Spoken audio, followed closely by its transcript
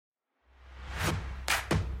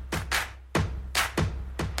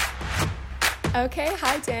Okay,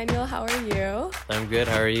 hi Daniel, how are you? I'm good.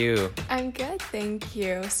 How are you? I'm good, thank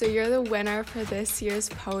you. So you're the winner for this year's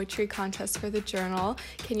poetry contest for the journal.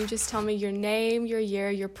 Can you just tell me your name, your year,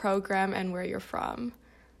 your program, and where you're from?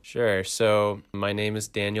 Sure. So, my name is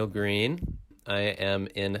Daniel Green. I am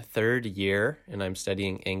in third year and I'm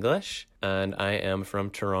studying English, and I am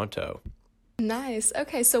from Toronto. Nice.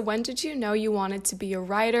 Okay, so when did you know you wanted to be a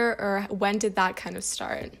writer, or when did that kind of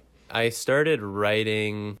start? I started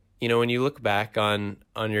writing, when you look back on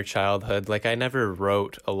your childhood, like I never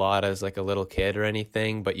wrote a lot as like a little kid or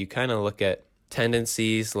anything, but you kind of look at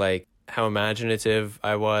tendencies like how imaginative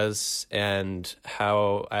I was and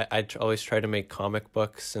how I always try to make comic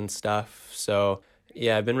books and stuff. So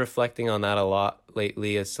yeah, I've been reflecting on that a lot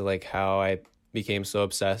lately as to like how I became so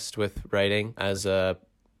obsessed with writing as a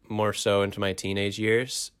more so into my teenage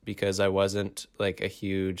years because I wasn't like a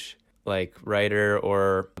huge like writer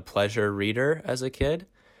or pleasure reader as a kid.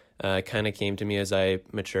 It kind of came to me as I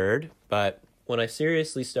matured. But when I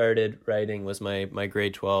seriously started writing was my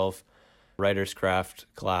grade 12 writer's craft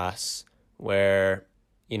class where,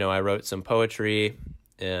 I wrote some poetry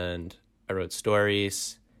and I wrote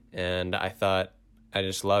stories and I thought I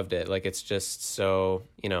just loved it. Like it's just so,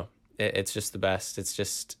 it's just the best. It's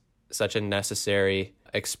just such a necessary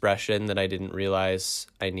expression that I didn't realize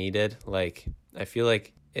I needed. Like I feel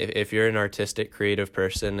like if you're an artistic, creative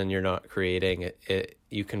person and you're not creating it,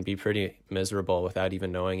 you can be pretty miserable without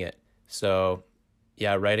even knowing it. So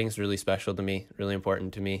yeah, writing's really special to me, really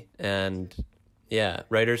important to me. And yeah,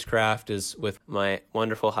 writer's craft is with my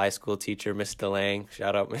wonderful high school teacher, Miss DeLang.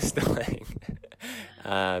 Shout out Miss DeLang.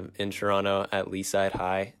 In Toronto at Leaside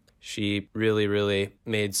High. She really, really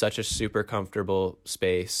made such a super comfortable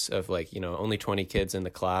space of like, only 20 kids in the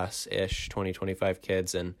class-ish, 20, 25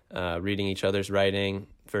 kids, and reading each other's writing.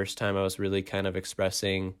 First time I was really kind of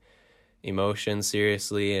expressing emotion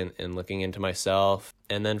seriously and looking into myself.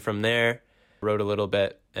 And then from there, wrote a little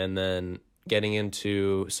bit, and then getting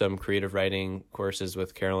into some creative writing courses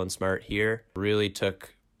with Carolyn Smart here really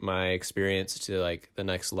took my experience to like the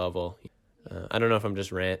next level. I don't know if I'm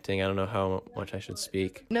just ranting. I don't know how much I should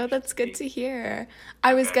speak. No, that's good to hear.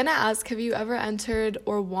 I was gonna ask, have you ever entered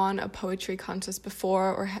or won a poetry contest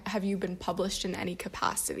before, or have you been published in any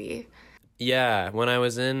capacity? Yeah, when I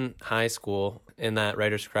was in high school in that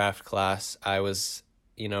writer's craft class, I was,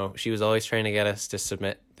 she was always trying to get us to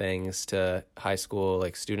submit things to high school,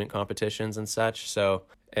 like student competitions and such. So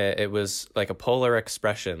it was like a Polar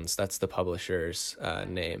Expressions. That's the publisher's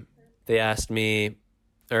name. They asked me,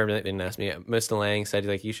 or they didn't ask me, Miss Lang said,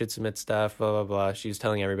 like, you should submit stuff, blah, blah, blah. She was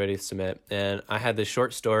telling everybody to submit. And I had this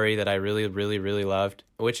short story that I really, really, really loved,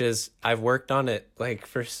 which is I've worked on it, like,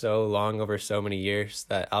 for so long, over so many years,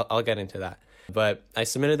 that I'll get into that. But I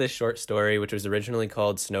submitted this short story, which was originally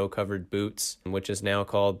called Snow-Covered Boots, which is now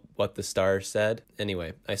called What the Stars Said.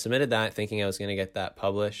 Anyway, I submitted that thinking I was going to get that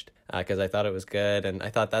published because I thought it was good, and I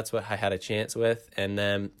thought that's what I had a chance with. And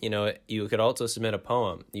then, you could also submit a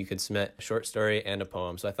poem. You could submit a short story and a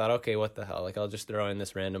poem. So I thought, okay, what the hell? Like, I'll just throw in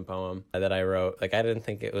this random poem that I wrote. Like, I didn't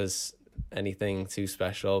think it was anything too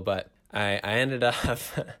special, but I ended up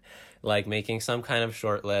like making some kind of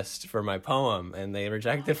short list for my poem, and they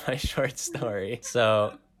rejected my short story.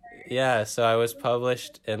 So yeah, so I was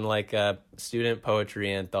published in like a student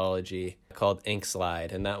poetry anthology called Ink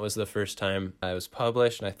Slide, and that was the first time I was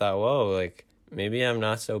published, and I thought, whoa, like maybe I'm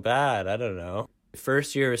not so bad. I don't know.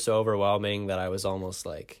 First year was so overwhelming that I was almost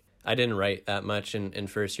like, I didn't write that much in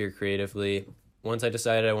first year creatively. Once I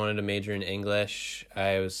decided I wanted to major in English,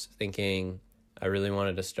 I was thinking I really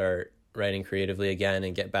wanted to start writing creatively again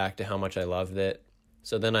and get back to how much I loved it.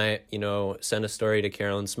 So then I, sent a story to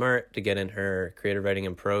Carolyn Smart to get in her creative writing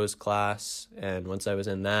and prose class. And once I was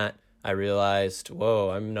in that, I realized, whoa,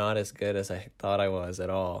 I'm not as good as I thought I was at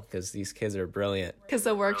all, because these kids are brilliant. Because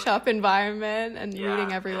the workshop environment and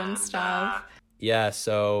reading everyone's stuff. Yeah,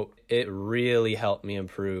 so it really helped me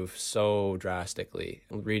improve so drastically.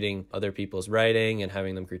 Reading other people's writing and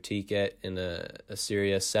having them critique it in a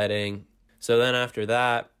serious setting. So then after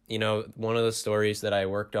that, one of the stories that I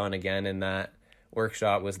worked on again in that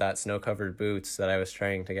workshop was that Snow-Covered Boots that I was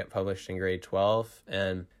trying to get published in grade 12.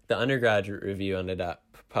 And the undergraduate review ended up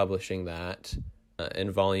publishing that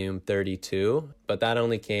in volume 32. But that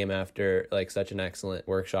only came after like such an excellent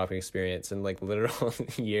workshop experience and like literal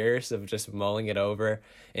years of just mulling it over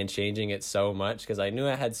and changing it so much, because I knew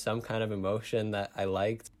I had some kind of emotion that I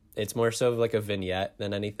liked. It's more so of like a vignette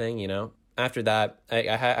than anything, After that,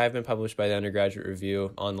 I've been published by the Undergraduate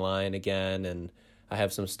Review online again, and I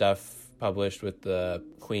have some stuff published with the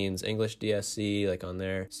Queen's English DSC, like on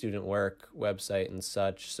their student work website and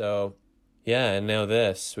such. So Yeah, and now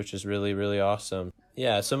this, which is really, really awesome.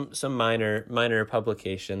 Yeah, some minor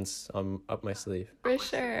publications up my sleeve. For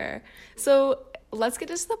sure. So let's get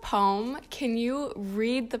into the poem. Can you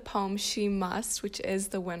read the poem She Must, which is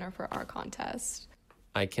the winner for our contest?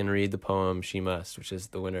 I can read the poem She Must, which is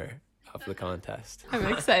the winner of the contest. I'm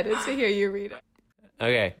excited to hear you read it.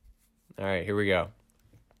 Okay. All right, here we go.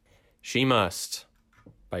 She Must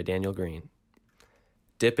by Daniel Green.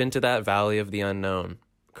 Dip into that valley of the unknown,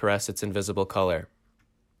 caress its invisible color.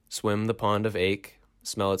 Swim the pond of ache,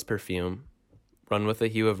 smell its perfume. Run with the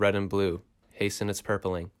hue of red and blue, hasten its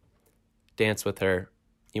purpling. Dance with her,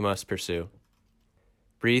 you must pursue.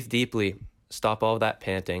 Breathe deeply, stop all that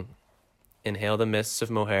panting. Inhale the mists of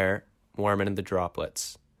mohair, warm in the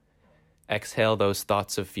droplets. Exhale those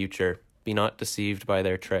thoughts of future, be not deceived by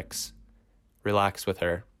their tricks. Relax with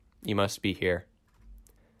her, you must be here.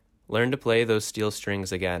 Learn to play those steel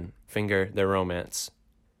strings again, finger their romance.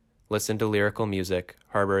 Listen to lyrical music,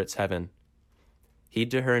 harbor its heaven. Heed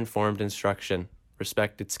to her informed instruction,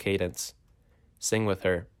 respect its cadence. Sing with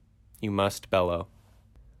her, you must bellow.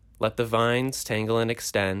 Let the vines tangle and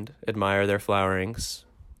extend, admire their flowerings.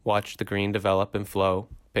 Watch the green develop and flow,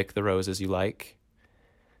 pick the roses you like.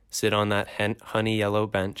 Sit on that honey yellow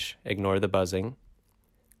bench, ignore the buzzing.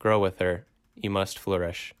 Grow with her, you must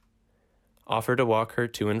flourish. Offer to walk her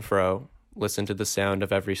to and fro, listen to the sound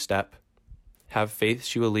of every step. Have faith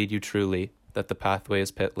she will lead you truly, that the pathway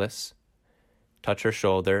is pitless. Touch her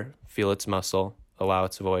shoulder, feel its muscle, allow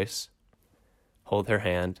its voice. Hold her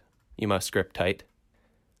hand, you must grip tight.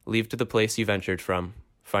 Leave to the place you ventured from,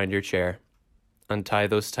 find your chair. Untie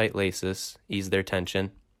those tight laces, ease their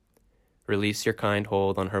tension. Release your kind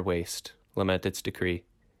hold on her waist, lament its decree.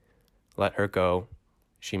 Let her go,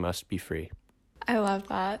 she must be free. I love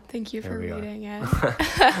that. Thank you for reading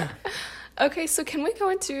it. Okay, so can we go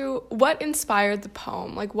into what inspired the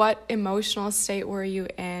poem? Like, what emotional state were you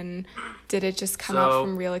in? Did it just come out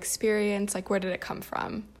from real experience? Like, where did it come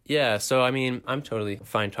from? Yeah, so I mean, I'm totally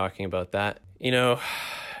fine talking about that. You know,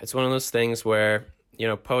 it's one of those things where, you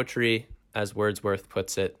know, poetry, as Wordsworth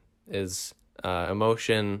puts it, is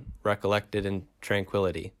emotion recollected in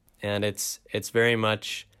tranquility. And it's very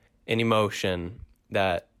much an emotion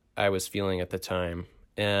that I was feeling at the time.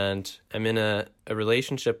 And I'm in a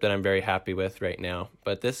relationship that I'm very happy with right now.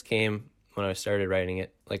 But this came when I started writing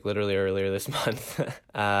it, like literally earlier this month,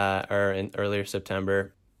 or in earlier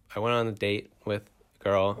September. I went on a date with a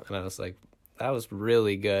girl, and I was like, that was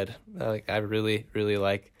really good. I really, really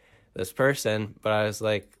like this person. But I was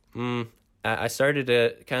like, I started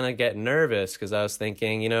to kind of get nervous because I was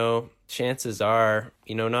thinking, you know, chances are,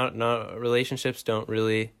 you know, not relationships don't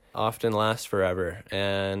really often last forever.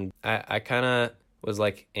 And I kind of was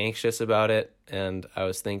like anxious about it, and I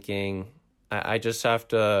was thinking I just have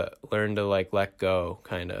to learn to like let go,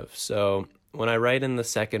 kind of. So when I write in the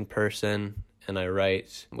second person and I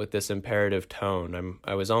write with this imperative tone,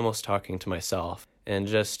 I was almost talking to myself and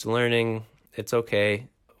just learning it's okay,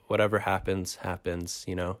 whatever happens,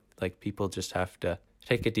 you know, like people just have to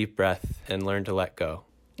take a deep breath and learn to let go.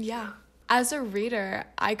 Yeah. As a reader,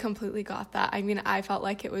 I completely got that. I mean, I felt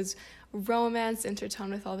like it was romance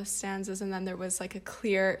intertoned with all the stanzas, and then there was like a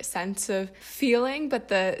clear sense of feeling, but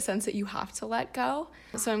the sense that you have to let go.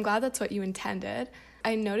 So I'm glad that's what you intended.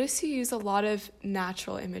 I noticed you use a lot of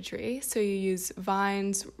natural imagery. So you use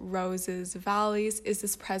vines, roses, valleys. Is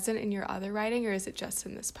this present in your other writing, or is it just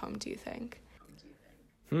in this poem, do you think?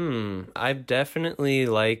 I definitely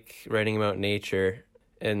like writing about nature.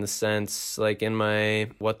 In the sense, like in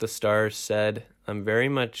my What the Stars Said, I'm very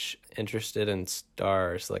much interested in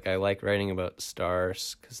stars. Like I like writing about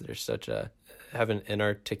stars because they're have an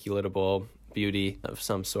inarticulatable beauty of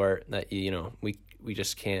some sort that, you know, we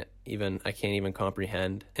just I can't even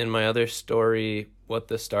comprehend. In my other story, What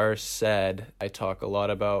the Stars Said, I talk a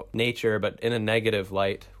lot about nature, but in a negative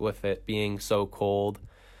light, with it being so cold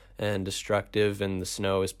and destructive, and the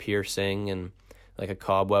snow is piercing and like a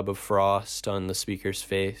cobweb of frost on the speaker's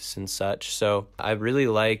face and such. So I really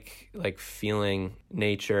like feeling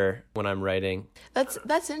nature when I'm writing.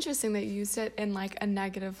 That's interesting that you used it in like a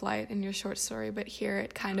negative light in your short story, but here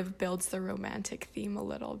it kind of builds the romantic theme a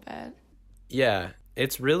little bit. Yeah,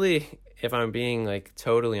 it's really, if I'm being like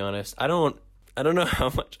totally honest, I don't know how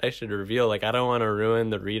much I should reveal. Like I don't want to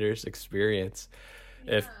ruin the reader's experience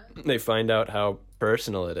if they find out how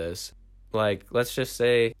personal it is. Like, let's just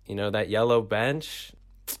say, you know, that yellow bench,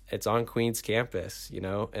 it's on Queen's campus, you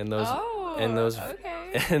know, and those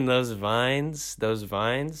vines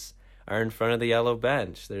are in front of the yellow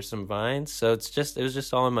bench. There's some vines. So it was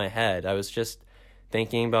just all in my head. I was just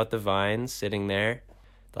thinking about the vines sitting there,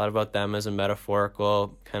 thought about them as a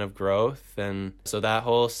metaphorical kind of growth. And so that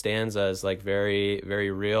whole stanza is like very,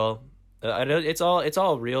 very real. It's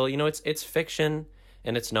all real. You know, it's fiction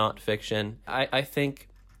and it's not fiction. I think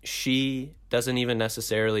she doesn't even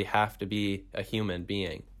necessarily have to be a human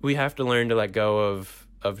being. We have to learn to let go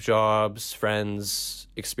of jobs, friends,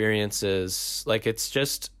 experiences. Like, it's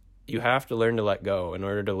just, you have to learn to let go in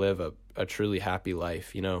order to live a truly happy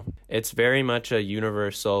life, you know? It's very much a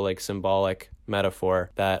universal, like, symbolic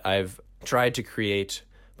metaphor that I've tried to create,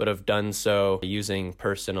 but have done so using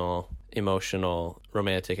personal, emotional,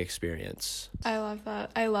 romantic experience. I love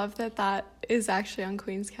that. I love that that is actually on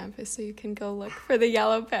Queen's campus, so you can go look for the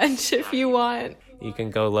yellow bench if you want. You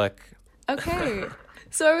can go look. Okay.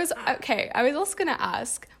 So I was also going to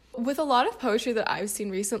ask, with a lot of poetry that I've seen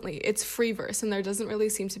recently, it's free verse and there doesn't really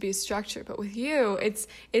seem to be a structure. But with you,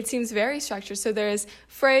 it seems very structured. So there's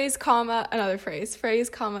phrase, comma, another phrase,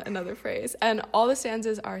 comma, another phrase. And all the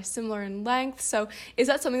stanzas are similar in length. So is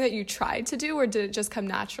that something that you tried to do, or did it just come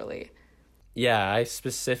naturally? Yeah, I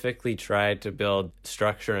specifically tried to build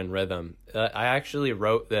structure and rhythm. I actually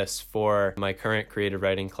wrote this for my current creative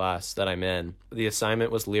writing class that I'm in. The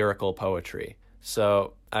assignment was lyrical poetry.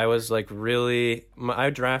 So I was like I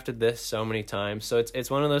drafted this so many times. So it's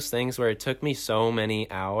one of those things where it took me so many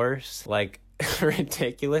hours, like a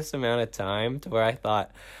ridiculous amount of time, to where I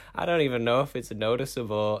thought, I don't even know if it's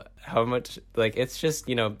noticeable how much, like, it's just,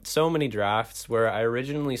 you know, so many drafts where I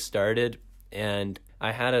originally started and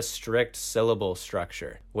I had a strict syllable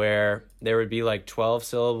structure where there would be like 12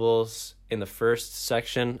 syllables in the first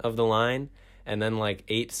section of the line, and then like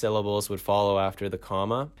 8 syllables would follow after the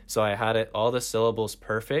comma. So I had all the syllables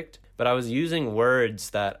perfect, but I was using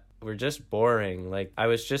words that were just boring. Like, I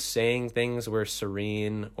was just saying things were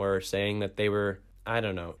serene, or saying that they were, I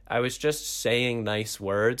don't know. I was just saying nice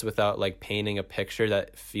words without like painting a picture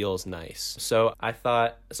that feels nice. So I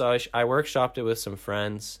workshopped it with some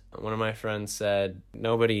friends. One of my friends said,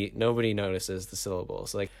 nobody notices the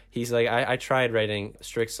syllables. Like, he's like, I tried writing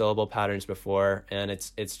strict syllable patterns before, and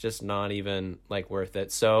it's just not even like worth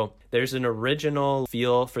it. So there's an original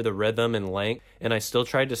feel for the rhythm and length, and I still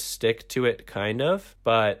tried to stick to it kind of,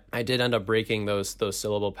 but I did end up breaking those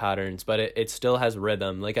syllable patterns, but it still has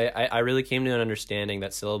rhythm. Like, I really came to an understanding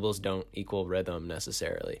that syllables don't equal rhythm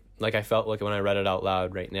necessarily. Like, I felt like when I read it out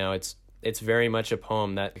loud right now, it's very much a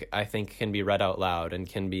poem that I think can be read out loud and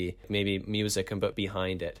can be maybe music and put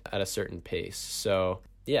behind it at a certain pace. So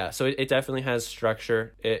yeah, so it definitely has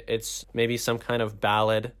structure. It's maybe some kind of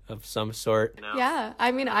ballad of some sort. You know? Yeah,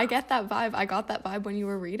 I mean, I get that vibe. I got that vibe when you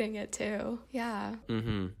were reading it too. Yeah.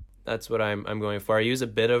 Mm-hmm. That's what I'm going for. I use a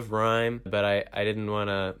bit of rhyme, but I didn't want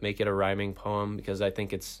to make it a rhyming poem, because I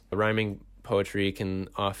think rhyming poetry can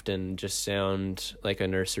often just sound like a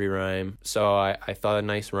nursery rhyme. So I thought a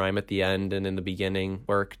nice rhyme at the end and in the beginning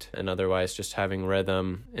worked, and otherwise just having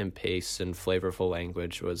rhythm and pace and flavorful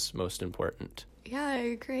language was most important. Yeah, I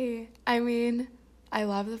agree. I mean, I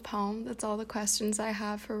love the poem. That's all the questions I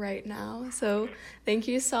have for right now. So thank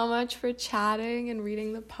you so much for chatting and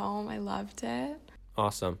reading the poem. I loved it.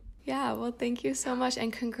 Awesome. Yeah, well, thank you so much,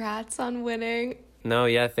 and congrats on winning. No,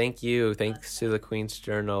 yeah, thank you. Thanks to the Queen's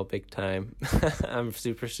Journal, big time. I'm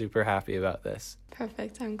super, super happy about this.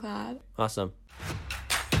 Perfect, I'm glad. Awesome.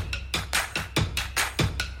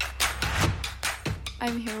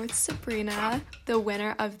 I'm here with Sabrina, the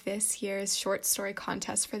winner of this year's short story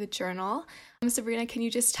contest for the Journal. Sabrina, can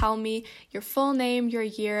you just tell me your full name, your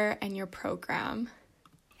year, and your program?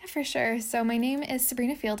 Yeah, for sure. So my name is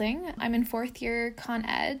Sabrina Fielding. I'm in 4th year Con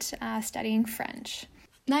Ed, studying French.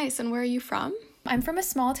 Nice, and where are you from? I'm from a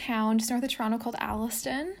small town just north of Toronto called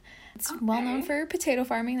Alliston. It's well known for potato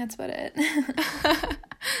farming, that's about it.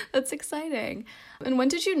 That's exciting. And when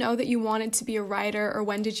did you know that you wanted to be a writer, or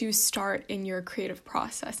when did you start in your creative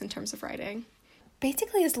process in terms of writing?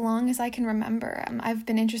 Basically, as long as I can remember. I've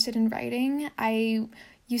been interested in writing. I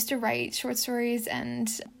used to write short stories and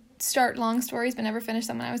start long stories, but never finish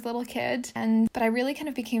them when I was a little kid. But I really kind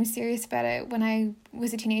of became serious about it when I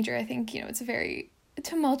was a teenager. I think, it's a very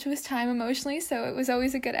tumultuous time emotionally, so it was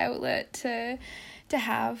always a good outlet to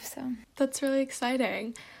have. So that's really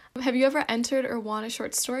exciting. Have you ever entered or won a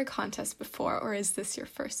short story contest before, or is this your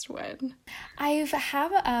first win? I've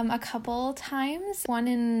have a couple times, one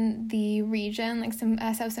in the region, like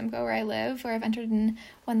South Simcoe where I live, where I've entered and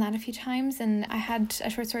won that a few times, and I had a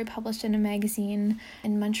short story published in a magazine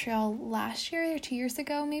in Montreal last year or 2 years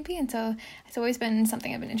ago maybe, and so it's always been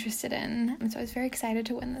something I've been interested in, and so I was very excited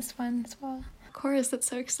to win this one as well. Of course, that's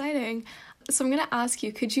so exciting. So I'm going to ask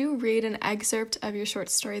you, could you read an excerpt of your short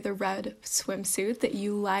story, The Red Swimsuit, that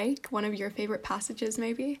you like? One of your favorite passages,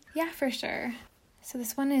 maybe? Yeah, for sure. So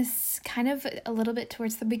this one is kind of a little bit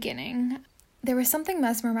towards the beginning. There was something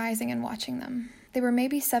mesmerizing in watching them. They were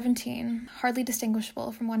maybe 17, hardly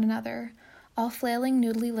distinguishable from one another, all flailing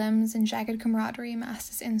noodly limbs and jagged camaraderie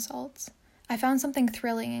masked as insults. I found something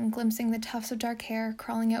thrilling in glimpsing the tufts of dark hair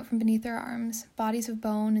crawling out from beneath their arms, bodies of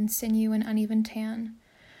bone and sinew and uneven tan.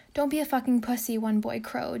 "Don't be a fucking pussy," one boy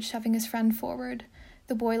crowed, shoving his friend forward.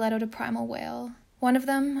 The boy let out a primal wail. One of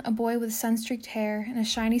them, a boy with sun-streaked hair and a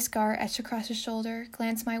shiny scar etched across his shoulder,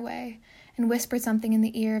 glanced my way and whispered something in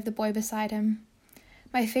the ear of the boy beside him.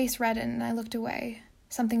 My face reddened and I looked away,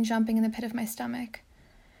 something jumping in the pit of my stomach.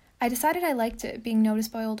 I decided I liked it, being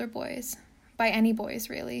noticed by older boys. By any boys,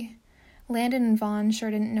 really. Landon and Vaughn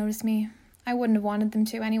sure didn't notice me. I wouldn't have wanted them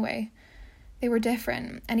to anyway. They were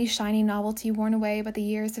different, any shiny novelty worn away by the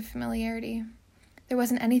years of familiarity. There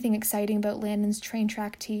wasn't anything exciting about Landon's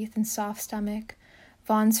train-track teeth and soft stomach,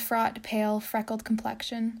 Vaughn's fraught, pale, freckled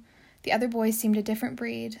complexion. The other boys seemed a different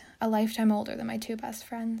breed, a lifetime older than my two best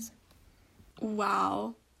friends.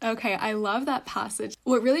 Wow. Okay, I love that passage.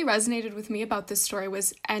 What really resonated with me about this story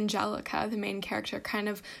was Angelica, the main character, kind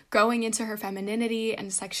of growing into her femininity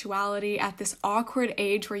and sexuality at this awkward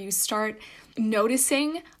age where you start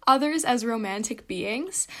noticing others as romantic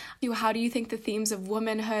beings. How do you think the themes of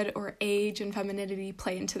womanhood or age and femininity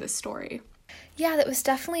play into this story? Yeah, that was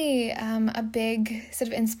definitely a big sort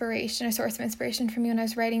of inspiration, a source of inspiration for me when I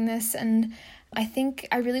was writing this. And I think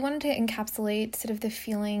I really wanted to encapsulate sort of the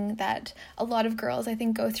feeling that a lot of girls, I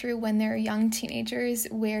think, go through when they're young teenagers,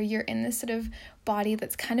 where you're in this sort of body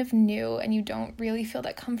that's kind of new and you don't really feel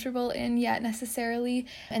that comfortable in yet necessarily.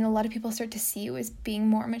 And a lot of people start to see you as being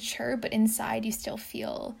more mature, but inside you still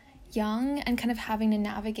feel young and kind of having to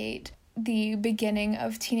navigate the beginning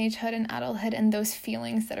of teenagehood and adulthood and those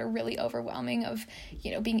feelings that are really overwhelming of,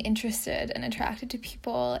 you know, being interested and attracted to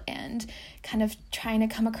people and kind of trying to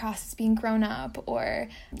come across as being grown up or,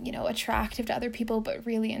 you know, attractive to other people, but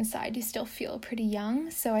really inside you still feel pretty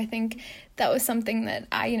young. So I think that was something that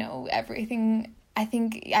I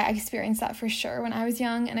experienced that for sure when I was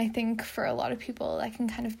young, and I think for a lot of people that can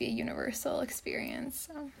kind of be a universal experience.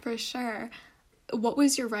 So. For sure. What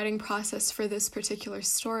was your writing process for this particular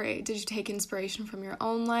story? Did you take inspiration from your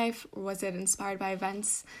own life? Or was it inspired by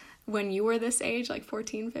events when you were this age, like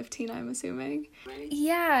 14, 15, I'm assuming?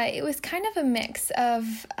 Yeah, it was kind of a mix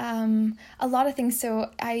of a lot of things.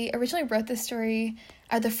 So I originally wrote this story,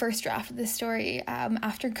 the first draft of this story,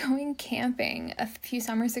 after going camping a few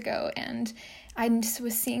summers ago, and I just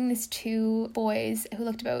was seeing these two boys who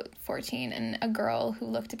looked about 14 and a girl who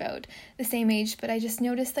looked about the same age, but I just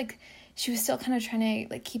noticed like she was still kind of trying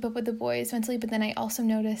to like keep up with the boys mentally, but then I also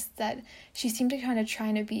noticed that she seemed to kind of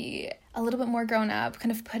trying to be a little bit more grown up,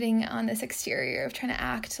 kind of putting on this exterior of trying to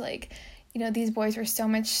act like, you know, these boys were so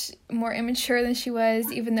much more immature than she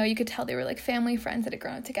was, even though you could tell they were like family friends that had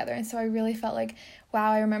grown up together. And so I really felt like,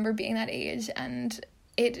 wow, I remember being that age, and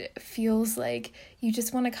it feels like you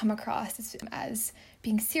just want to come across as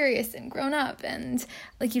being serious and grown up, and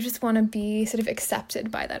like you just want to be sort of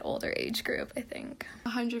accepted by that older age group, I think.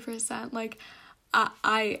 100%. Like,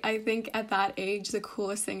 I think at that age, the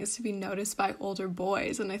coolest thing is to be noticed by older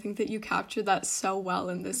boys. And I think that you captured that so well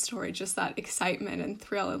in this story, just that excitement and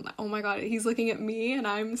thrill. And oh my God, he's looking at me and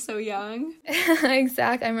I'm so young.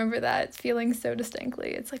 Exactly. I remember that feeling so distinctly.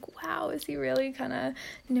 It's like, wow, is he really kind of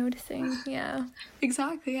noticing? Yeah.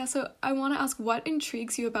 Exactly. Yeah. So I want to ask, what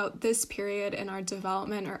intrigues you about this period in our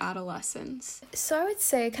development or adolescence? So I would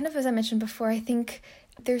say, kind of as I mentioned before, I think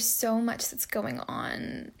there's so much that's going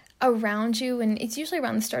on around you, and it's usually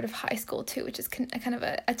around the start of high school too, which is kind of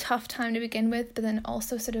a tough time to begin with, but then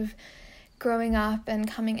also sort of growing up and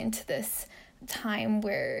coming into this time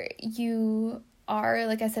where you are,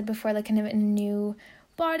 like I said before, like kind of in a new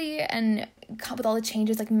body and with all the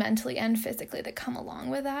changes like mentally and physically that come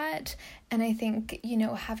along with that. And I think, you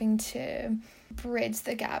know, having to bridge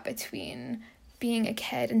the gap between being a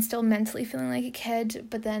kid and still mentally feeling like a kid,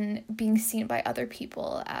 but then being seen by other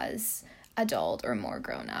people as adult or more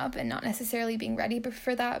grown up, and not necessarily being ready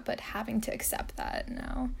for that, but having to accept that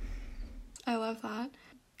now. I love that.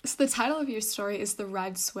 So the title of your story is The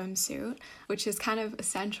Red Swimsuit, which is kind of a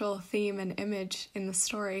central theme and image in the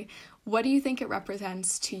story. What do you think it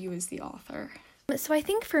represents to you as the author? So I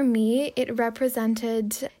think for me, it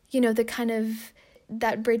represented, you know, the kind of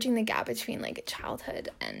that bridging the gap between like childhood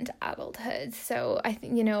and adulthood. So I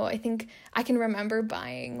think I can remember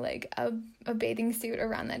buying like a bathing suit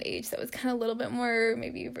around that age that was kind of a little bit more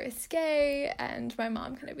maybe risque, and my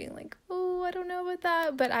mom kind of being like, oh, oh, I don't know about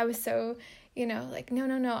that. But I was so, like,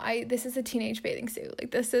 no, this is a teenage bathing suit.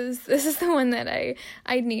 Like, this is the one that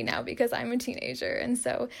I need now because I'm a teenager. And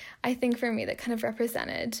so I think for me that kind of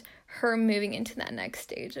represented her moving into that next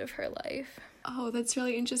stage of her life. Oh, that's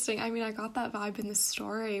really interesting. I mean, I got that vibe in the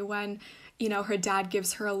story when, her dad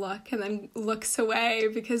gives her a look and then looks away,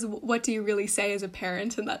 because what do you really say as a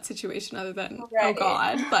parent in that situation other than, right. Oh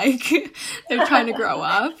God, like they're trying to grow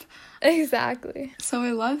up. Exactly. So I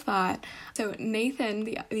love that. So Nathan,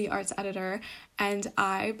 the arts editor, and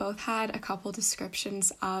I both had a couple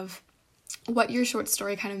descriptions of what your short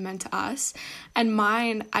story kind of meant to us. And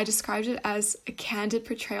mine, I described it as a candid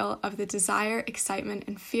portrayal of the desire, excitement,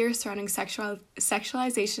 and fear surrounding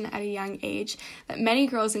sexualization at a young age that many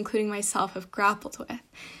girls, including myself, have grappled with.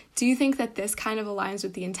 Do you think that this kind of aligns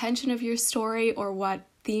with the intention of your story or what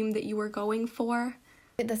theme that you were going for?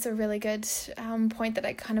 That's a really good point that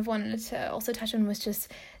I kind of wanted to also touch on, was just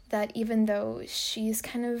that even though she's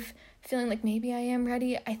kind of feeling like maybe I am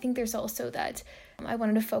ready, I think there's also that I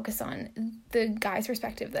wanted to focus on the guy's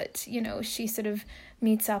perspective that, she sort of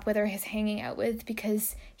meets up with or is hanging out with,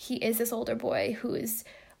 because he is this older boy who is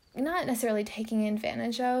not necessarily taking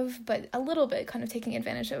advantage of, but a little bit kind of taking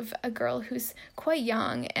advantage of a girl who's quite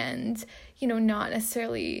young and, not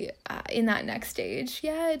necessarily in that next stage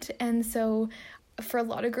yet. And so for a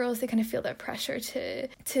lot of girls, they kind of feel that pressure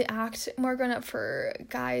to act more grown up for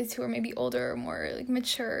guys who are maybe older or more like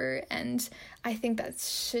mature. And I think that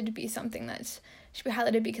should be something that should be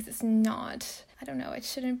highlighted, because it's not, I don't know, it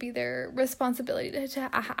shouldn't be their responsibility to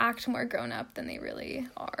act more grown up than they really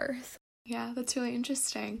are. So. Yeah, that's really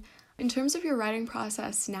interesting. In terms of your writing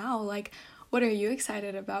process now, like, what are you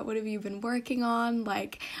excited about? What have you been working on?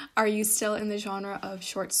 Like, are you still in the genre of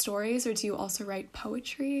short stories, or do you also write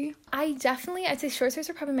poetry? I'd say short stories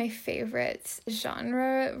are probably my favorite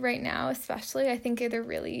genre right now, especially. I think they're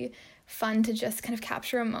really fun to just kind of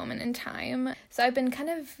capture a moment in time. So I've been kind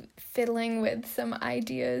of fiddling with some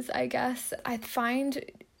ideas, I guess. I find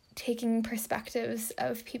taking perspectives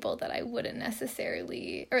of people that I wouldn't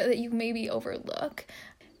necessarily, or that you maybe overlook,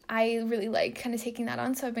 I really like kind of taking that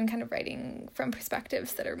on. So I've been kind of writing from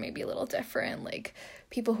perspectives that are maybe a little different, like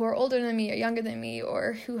people who are older than me or younger than me,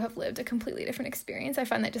 or who have lived a completely different experience. I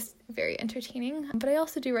find that just very entertaining. But I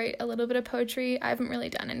also do write a little bit of poetry. I haven't really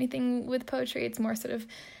done anything with poetry. It's more sort of,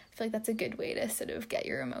 I feel like that's a good way to sort of get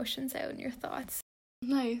your emotions out and your thoughts.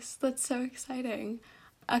 Nice. That's so exciting.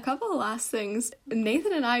 A couple of last things.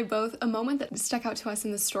 Nathan and I both, a moment that stuck out to us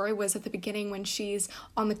in the story was at the beginning when she's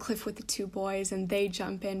on the cliff with the two boys and they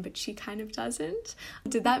jump in, but she kind of doesn't.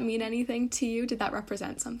 Did that mean anything to you? Did that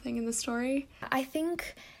represent something in the story? I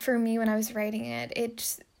think for me, when I was writing it,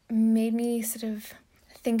 it made me sort of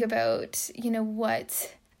think about,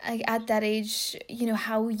 what, like, at that age,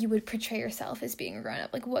 how you would portray yourself as being grown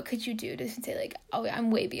up. Like, what could you do to say, like, oh, I'm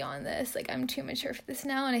way beyond this, like, I'm too mature for this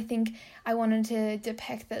now. And I think I wanted to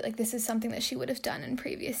depict that, like, this is something that she would have done in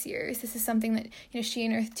previous years. This is something that, she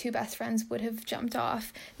and her two best friends would have jumped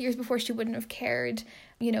off years before. She wouldn't have cared,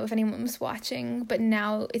 if anyone was watching. But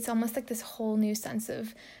now it's almost like this whole new sense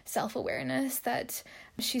of self-awareness that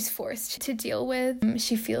she's forced to deal with.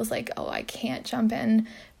 She feels like, oh, I can't jump in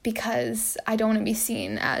because I don't want to be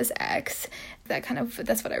seen as X.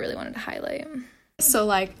 That's what I really wanted to highlight. So,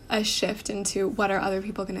 like, a shift into what are other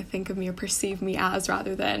people going to think of me or perceive me as,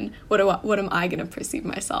 rather than what am I going to perceive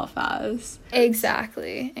myself as?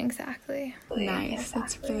 Exactly. Nice.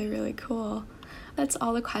 That's really, really cool. That's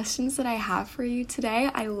all the questions that I have for you today.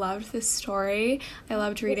 I loved this story. I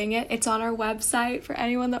loved reading it. It's on our website for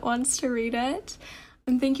anyone that wants to read it.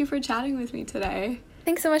 And thank you for chatting with me today.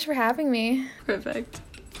 Thanks so much for having me. Perfect.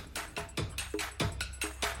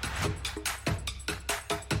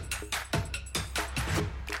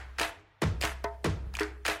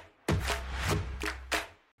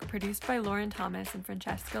 Produced by Lauren Thomas and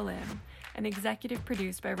Francesca Lim, and executive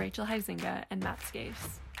produced by Rachel Huizinga and Matt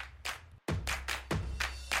Scase.